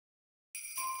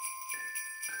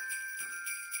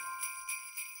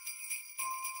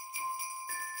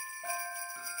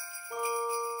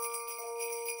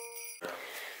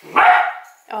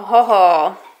Oh ho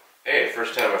ho. Hey,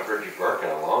 first time I've heard you bark in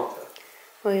a long time.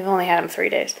 Well, we've only had him 3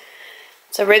 days.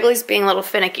 So Wrigley's being a little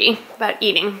finicky about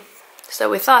eating. So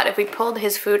we thought if we pulled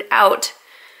his food out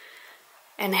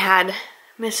and had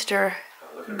Mr.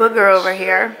 Booger over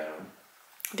here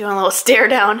doing a little stare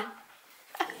down,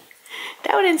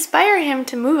 that would inspire him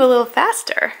to move a little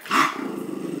faster.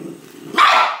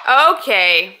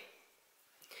 Okay.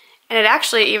 And it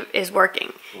actually is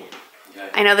working.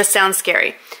 I know this sounds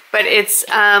scary, but it's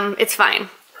fine.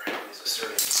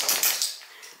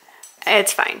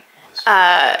 It's fine.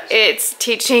 It's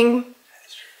teaching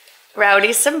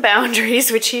Rowdy some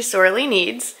boundaries, which he sorely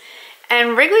needs.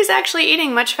 And Wrigley's actually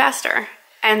eating much faster.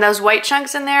 And those white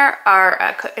chunks in there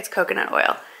are, it's coconut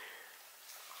oil.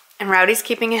 And Rowdy's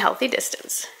keeping a healthy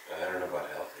distance. I don't know about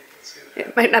healthy. Let's see what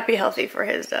It might not be healthy for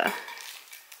his,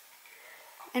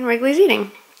 and Wrigley's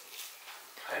eating.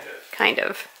 Kind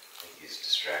of. I think he's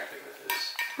distracted with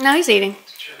his No, he's eating.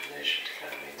 determination to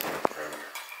kind of maintain the perimeter.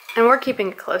 And we're keeping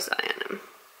a close eye on him.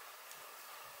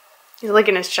 He's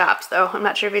licking his chops, though. I'm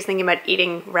not sure if he's thinking about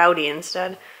eating Rowdy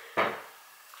instead.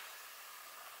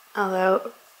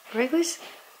 Although, Wrigley's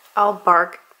all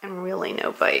bark and really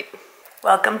no bite.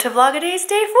 Welcome to Vlogidays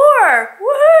Day 4!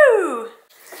 Woohoo!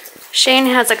 Shane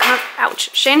has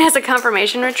a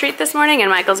confirmation retreat this morning, and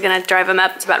Michael's gonna drive him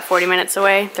up. It's about 40 minutes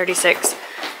away, 36.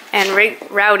 And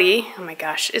Rowdy, oh my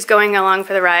gosh, is going along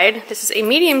for the ride. This is a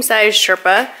medium-sized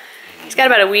Sherpa. He's got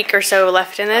about a week or so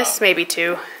left in this, maybe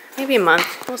 2, maybe a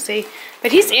month, we'll see.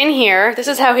 But he's in here. This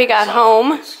is how he got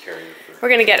home. We're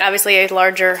gonna get obviously a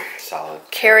larger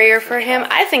carrier for him.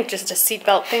 I think just a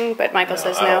seatbelt thing, but Michael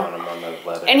says no.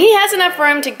 And he has enough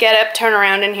room to get up, turn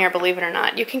around in here, believe it or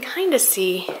not. You can kind of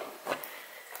see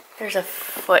there's a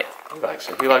foot.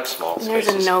 He likes small spaces.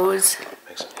 There's a nose.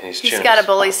 He's got a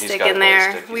bully stick in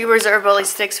there. We reserve bully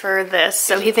sticks for this,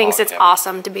 so he thinks it's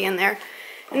awesome to be in there.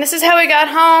 And this is how we got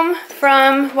home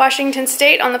from Washington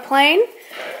State on the plane.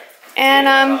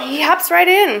 And he hops right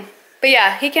in. But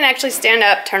yeah, he can actually stand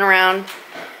up, turn around,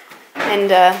 and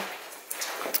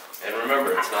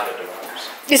remember, it's not a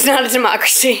democracy. It's not a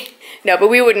democracy. No, but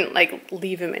we wouldn't like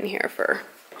leave him in here for,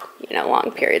 you know,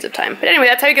 long periods of time. But anyway,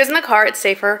 that's how he goes in the car. It's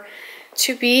safer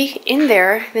to be in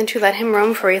there than to let him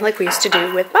roam free like we used to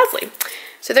do with Bosley.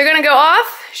 So they're gonna go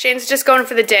off. Shane's just going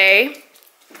for the day.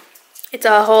 It's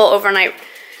a whole overnight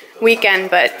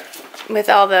weekend, but with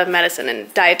all the medicine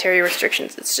and dietary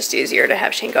restrictions, it's just easier to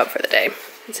have Shane go up for the day.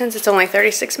 And since it's only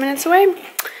 36 minutes away,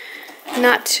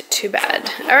 not too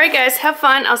bad. All right, guys, have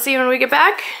fun. I'll see you when we get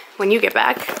back, when you get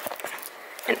back.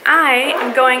 And I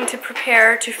am going to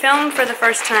prepare to film for the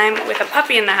first time with a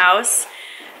puppy in the house.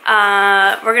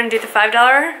 We're gonna do the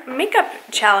 $5 makeup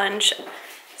challenge.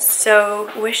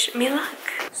 So wish me luck.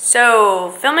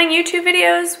 So filming YouTube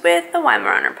videos with the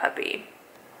Weimaraner puppy.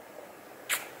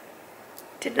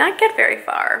 Did not get very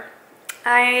far.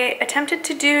 I attempted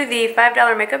to do the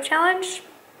 $5 makeup challenge.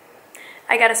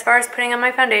 I got as far as putting on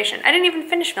my foundation. I didn't even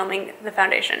finish filming the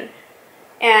foundation.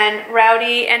 And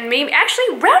Rowdy and Mimi, actually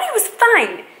Rowdy was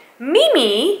fine.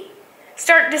 Mimi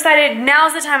decided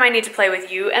now's the time I need to play with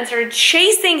you and started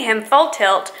chasing him full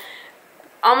tilt.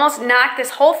 Almost knocked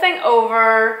this whole thing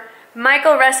over.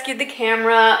 Michael rescued the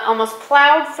camera, almost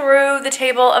plowed through the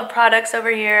table of products over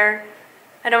here.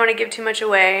 I don't want to give too much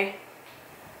away.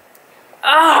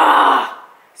 Ah!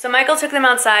 So Michael took them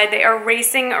outside. They are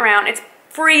racing around. It's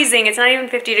freezing. It's not even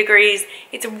 50 degrees.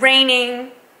 It's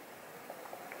raining.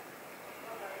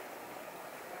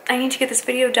 I need to get this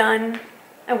video done.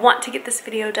 I want to get this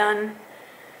video done.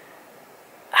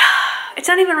 It's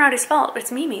not even Rowdy's fault, but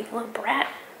it's Mimi, the little brat.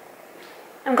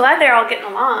 I'm glad they're all getting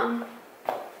along.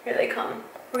 Here they come.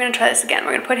 We're gonna try this again.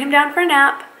 We're gonna put him down for a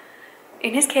nap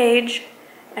in his cage,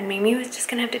 and Mimi was just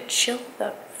gonna have to chill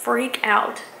the freak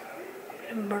out.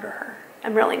 I'm gonna murder her.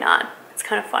 I'm really not. It's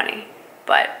kind of funny,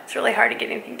 but it's really hard to get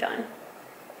anything done.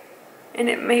 And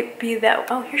it may be that,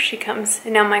 oh, here she comes.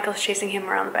 And now Michael's chasing him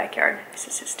around the backyard. This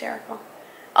is hysterical.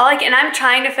 And I'm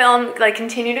trying to film, like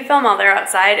continue to film while they're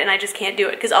outside, and I just can't do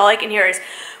it because all I can hear is,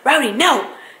 Rowdy,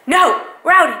 no, no,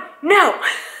 Rowdy, no.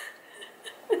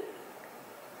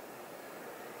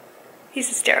 He's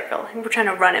hysterical. We're trying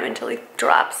to run him until he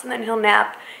drops, and then he'll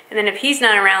nap. And then if he's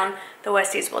not around, the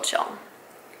Westies will chill.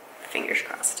 Fingers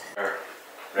crossed.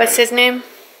 What's his name?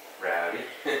 Rowdy.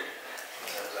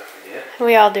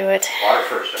 We all do it. Water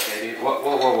first, okay?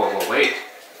 Whoa, wait.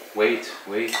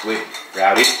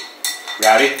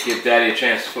 Rowdy, give Daddy a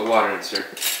chance to put water in, sir.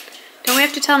 Don't we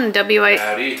have to tell him W-I...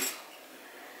 Rowdy.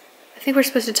 I I think we're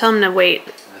supposed to tell him to wait.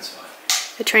 That's fine.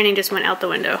 The training just went out the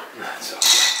window. That's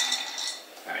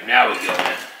okay. Alright, now we go,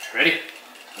 man. Ready?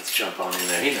 Let's jump on in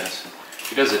there. He knows.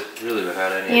 He does it really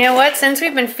without any... You know what? Since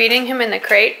we've been feeding him in the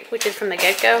crate, which is from the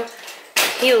get-go,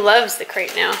 he loves the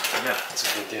crate now. I know. It's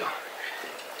a good deal.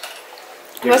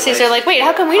 Most days are like, wait,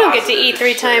 how come we don't get to eat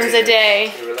 3 times a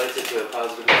day? He relates it to a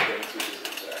positive experience, which is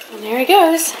exactly. And there he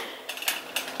goes.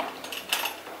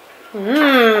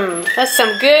 That's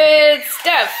some good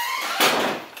stuff.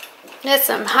 That's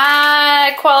some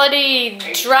high quality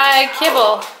dry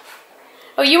kibble.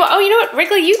 Oh, you know what,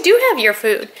 Wrigley, you do have your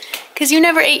food because you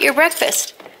never ate your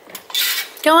breakfast.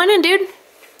 Go on in, dude.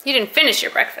 You didn't finish your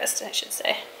breakfast, I should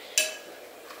say.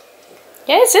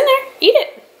 Yeah, it's in there. Eat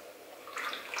it.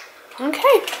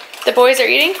 Okay. The boys are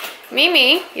eating.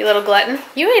 Mimi, you little glutton,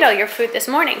 you ate all your food this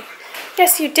morning.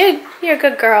 Yes, you did. You're a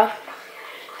good girl.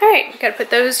 All right, gotta put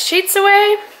those sheets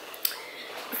away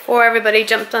before everybody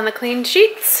jumped on the clean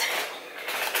sheets.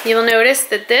 You'll notice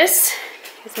that this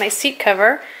is my seat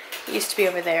cover. It used to be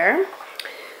over there.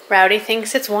 Rowdy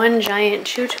thinks it's one giant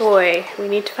chew toy. We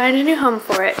need to find a new home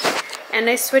for it. And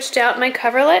I switched out my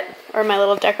coverlet, or my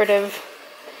little decorative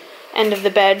end of the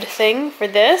bed thing for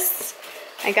this.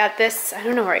 I got this, I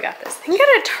don't know where I got this. I think I got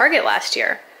it at Target last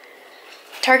year.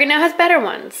 Target now has better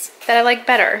ones that I like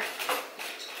better.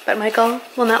 But Michael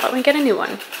will not let me get a new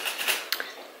one.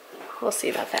 We'll see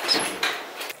about that.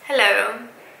 Hello.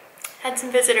 Had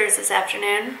some visitors this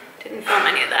afternoon. Didn't film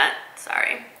any of that,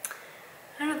 sorry.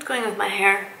 I don't know what's going on with my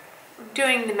hair. I'm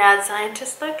doing the mad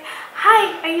scientist look.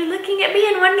 Hi, are you looking at me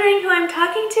and wondering who I'm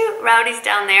talking to? Rowdy's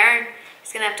down there.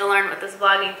 He's gonna have to learn what this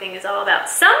vlogging thing is all about.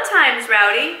 Sometimes,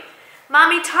 Rowdy,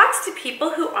 Mommy talks to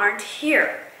people who aren't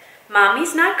here.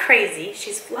 Mommy's not crazy,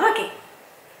 she's vlogging.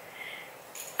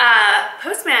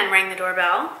 Postman rang the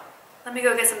doorbell. Let me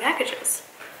go get some packages.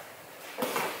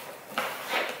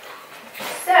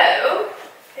 So,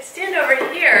 I stand over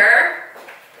here.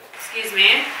 Excuse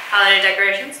me, holiday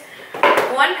decorations.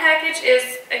 One package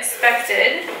is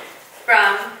expected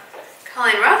from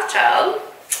Colleen Rothschild.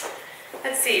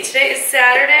 Let's see, today is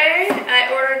Saturday. I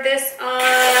ordered this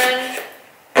on,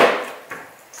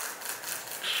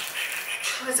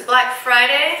 was it Black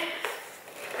Friday?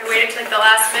 I waited till like the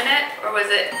last minute, or was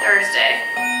it Thursday?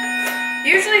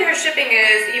 Usually her shipping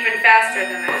is even faster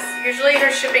than this. Usually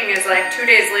her shipping is like 2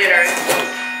 days later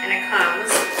and it comes.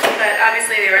 But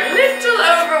obviously they were a little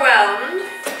overwhelmed.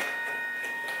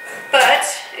 But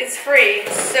it's free,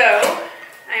 so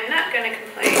I'm not gonna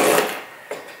complain.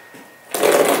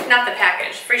 Not the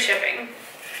package, free shipping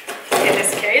in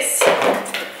this case.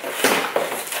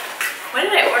 What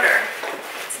did I order?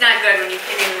 It's not good when you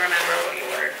can't even remember what you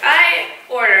ordered. I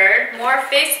ordered more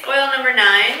face oil number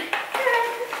 9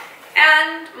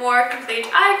 and more complete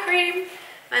eye cream.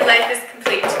 My life is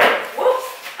complete. Whoa,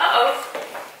 uh-oh.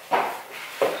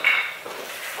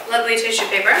 Lovely tissue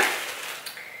paper.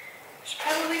 Should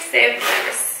probably save my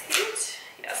receipt.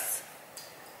 Yes.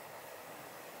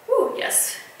 Ooh,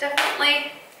 yes,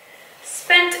 definitely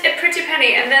spent a pretty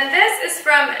penny. And then this is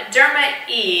from Derma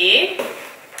E.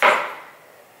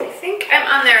 I think I'm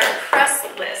on their press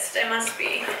list. I must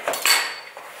be.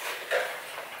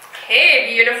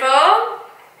 Hey, beautiful.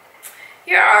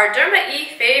 Here are Derma E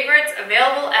favorites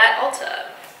available at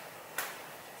Ulta.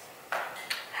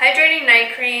 Hydrating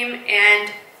night cream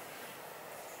and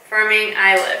firming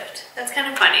eye lift. That's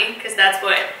kind of funny because that's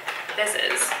what this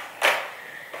is.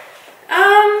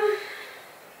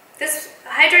 This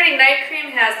hydrating night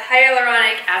cream has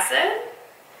hyaluronic acid.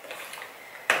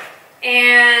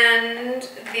 And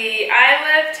the eye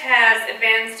lift has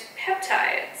advanced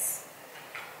peptides.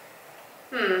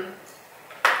 I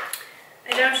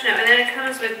don't know. And then it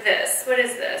comes with this. What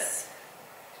is this?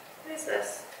 What is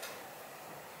this?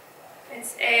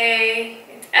 It's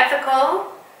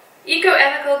ethical,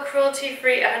 eco-ethical,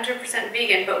 cruelty-free, 100%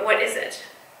 vegan. But what is it?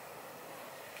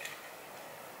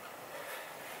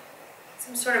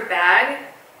 Some sort of bag?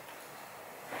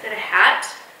 Is it a hat?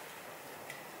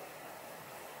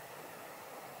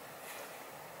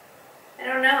 I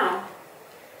don't know.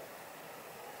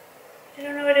 I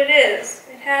don't know what it is.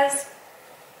 It has...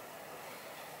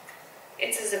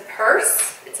 It's a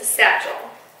purse. It's a satchel.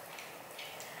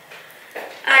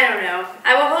 I don't know.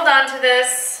 I will hold on to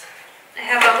this. I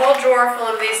have a whole drawer full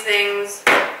of these things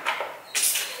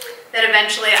that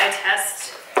eventually I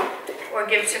test or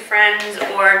give to friends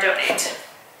or donate.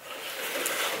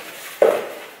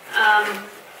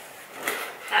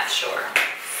 Not sure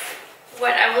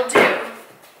what I will do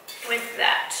with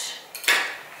that.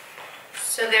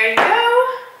 So there you go.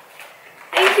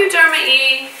 Thank you, Derma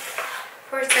E,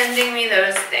 for sending me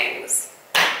those things.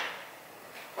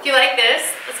 Do you like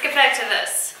this? Let's get back to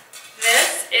this.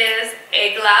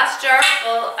 a glass jar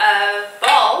full of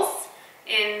balls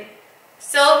in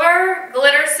silver,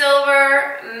 glitter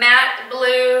silver, matte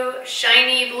blue,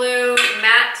 shiny blue,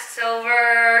 matte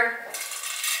silver,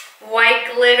 white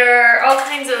glitter, all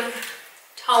kinds of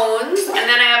tones. And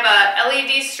then I have a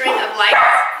LED string of lights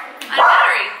on a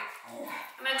battery.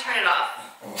 I'm gonna turn it off.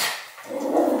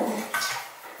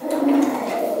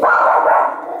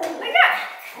 Like that.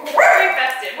 Very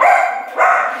festive.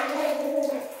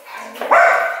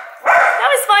 That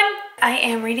was fun. I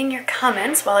am reading your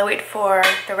comments while I wait for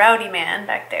the rowdy man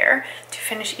back there to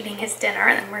finish eating his dinner,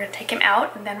 and then we're gonna take him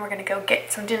out, and then we're gonna go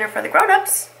get some dinner for the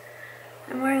grown-ups.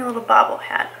 I'm wearing a little bobble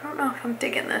hat. I don't know if I'm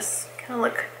digging this. Kind of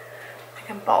look like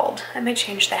I'm bald. I may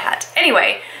change the hat.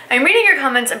 Anyway, I'm reading your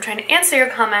comments. I'm trying to answer your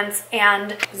comments,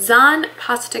 and Zahn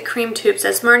Pasta Cream Tube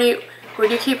says, Marnie, where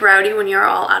do you keep Rowdy when you're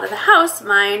all out of the house?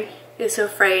 Mine is so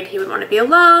afraid he would want to be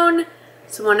alone,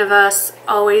 so one of us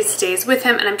always stays with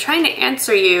him. And I'm trying to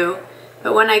answer you,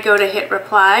 but when I go to hit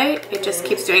reply, it just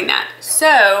keeps doing that.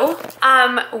 So,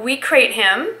 we crate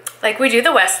him like we do the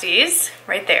Westies,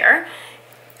 right there.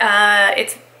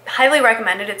 It's highly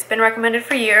recommended. It's been recommended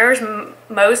for years.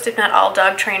 Most, if not all,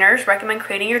 dog trainers recommend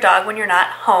crating your dog when you're not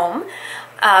home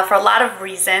for a lot of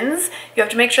reasons. You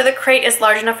have to make sure the crate is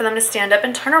large enough for them to stand up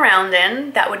and turn around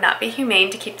in. That would not be humane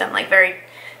to keep them like very,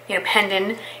 you know, penned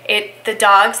in. The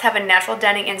dogs have a natural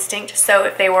denning instinct, so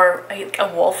if they were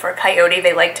a wolf or a coyote,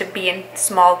 they like to be in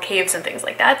small caves and things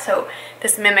like that. So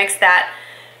this mimics that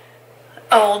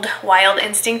old wild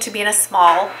instinct to be in a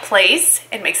small place.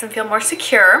 It makes them feel more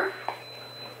secure,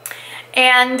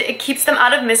 and it keeps them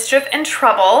out of mischief and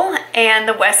trouble. And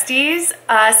the Westies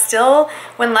still,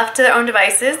 when left to their own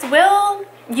devices, will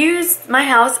use my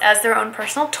house as their own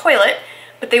personal toilet,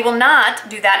 but they will not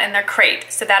do that in their crate.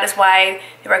 So that is why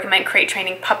they recommend crate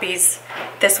training puppies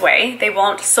this way. They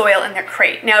won't soil in their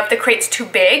crate. Now, if the crate's too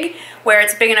big, where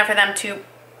it's big enough for them to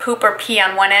poop or pee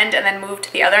on one end and then move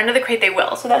to the other end of the crate, they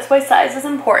will. So that's why size is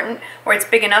important, where it's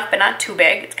big enough but not too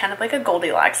big. It's kind of like a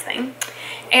Goldilocks thing.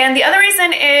 And the other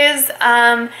reason is,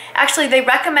 actually they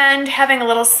recommend having a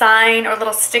little sign or a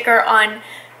little sticker on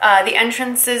the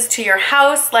entrances to your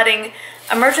house, letting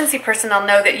emergency personnel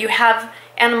know that you have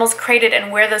animals crated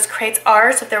and where those crates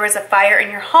are, so if there was a fire in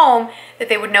your home, that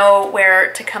they would know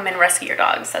where to come and rescue your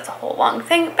dogs. That's a whole long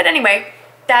thing, but anyway,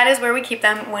 that is where we keep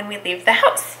them when we leave the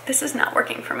house. This is not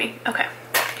working for me. Okay.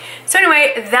 So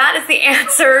anyway, that is the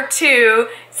answer to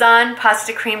Zahn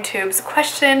Pasta Cream Tube's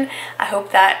question. I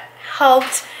hope that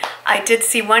helped. I did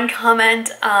see one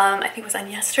comment, I think it was on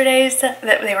yesterday's, that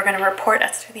they were going to report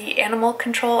us to the animal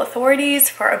control authorities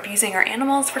for abusing our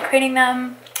animals, for crating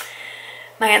them.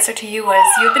 My answer to you was,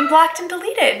 you've been blocked and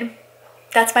deleted.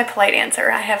 That's my polite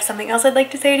answer. I have something else I'd like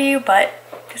to say to you, but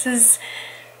this is,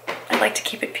 I'd like to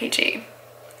keep it PG.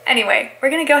 Anyway,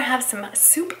 we're gonna go have some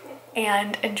soup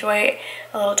and enjoy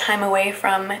a little time away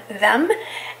from them.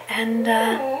 And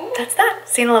that's that.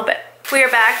 See you in a little bit. We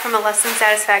are back from a less than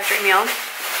satisfactory meal.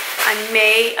 I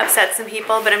may upset some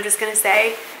people, but I'm just gonna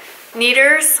say,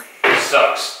 Neaters.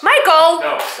 Sucks. Michael!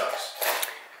 No, it sucks.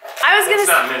 That's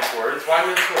not mince words. Why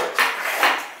mince words?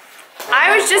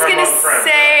 I was just gonna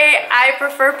say I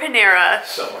prefer Panera.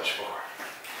 So much more.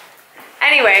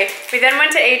 Anyway, we then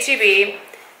went to H-E-B.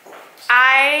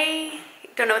 I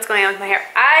don't know what's going on with my hair.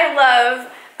 I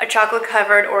love a chocolate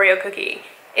covered Oreo cookie.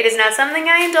 It is not something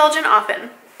I indulge in often,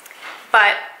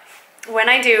 but when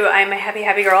I do, I'm a happy,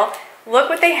 happy girl. Look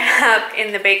what they have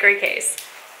in the bakery case.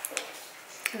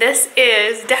 This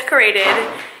is decorated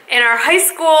in our high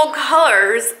school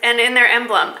colors and in their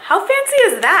emblem. How fancy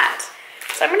is that?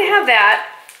 So I'm gonna have that.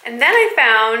 And then I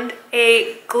found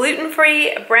a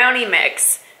gluten-free brownie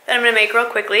mix that I'm gonna make real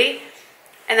quickly.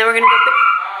 And then we're gonna go.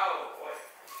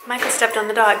 Michael stepped on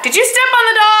the dog. Did you step on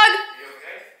the dog? You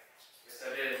okay? Yes,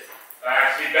 I did. I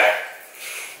actually back.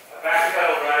 I backed the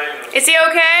pedal right into the... Is he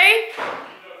okay?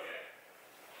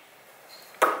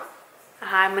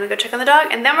 I'm gonna go check on the dog,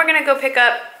 and then we're gonna go pick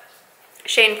up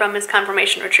Shane from his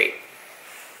confirmation retreat.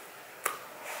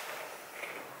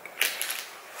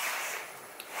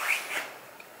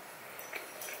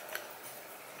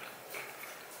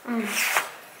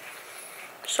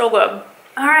 So good.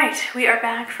 All right, we are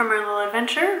back from our little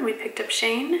adventure. We picked up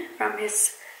Shane from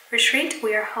his retreat.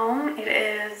 We are home. It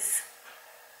is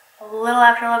a little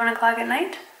after 11 o'clock at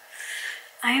night.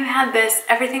 I have had this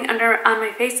everything on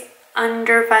my face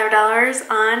under $5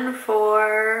 on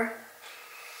for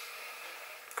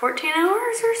 14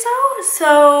 hours or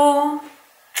so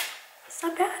it's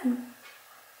not bad.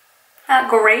 Not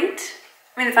great.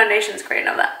 I mean, the foundation's great and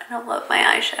all that. I don't love my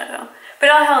eyeshadow, but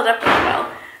it all held up really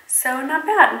well, so not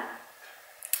bad.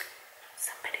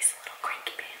 Somebody's little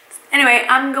cranky pants. Anyway,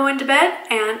 I'm going to bed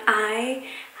and I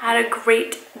had a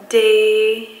great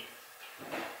day.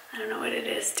 I don't know what it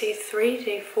is, day 3,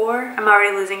 day 4? I'm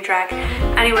already losing track.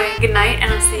 Anyway, good night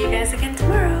and I'll see you guys again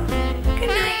tomorrow.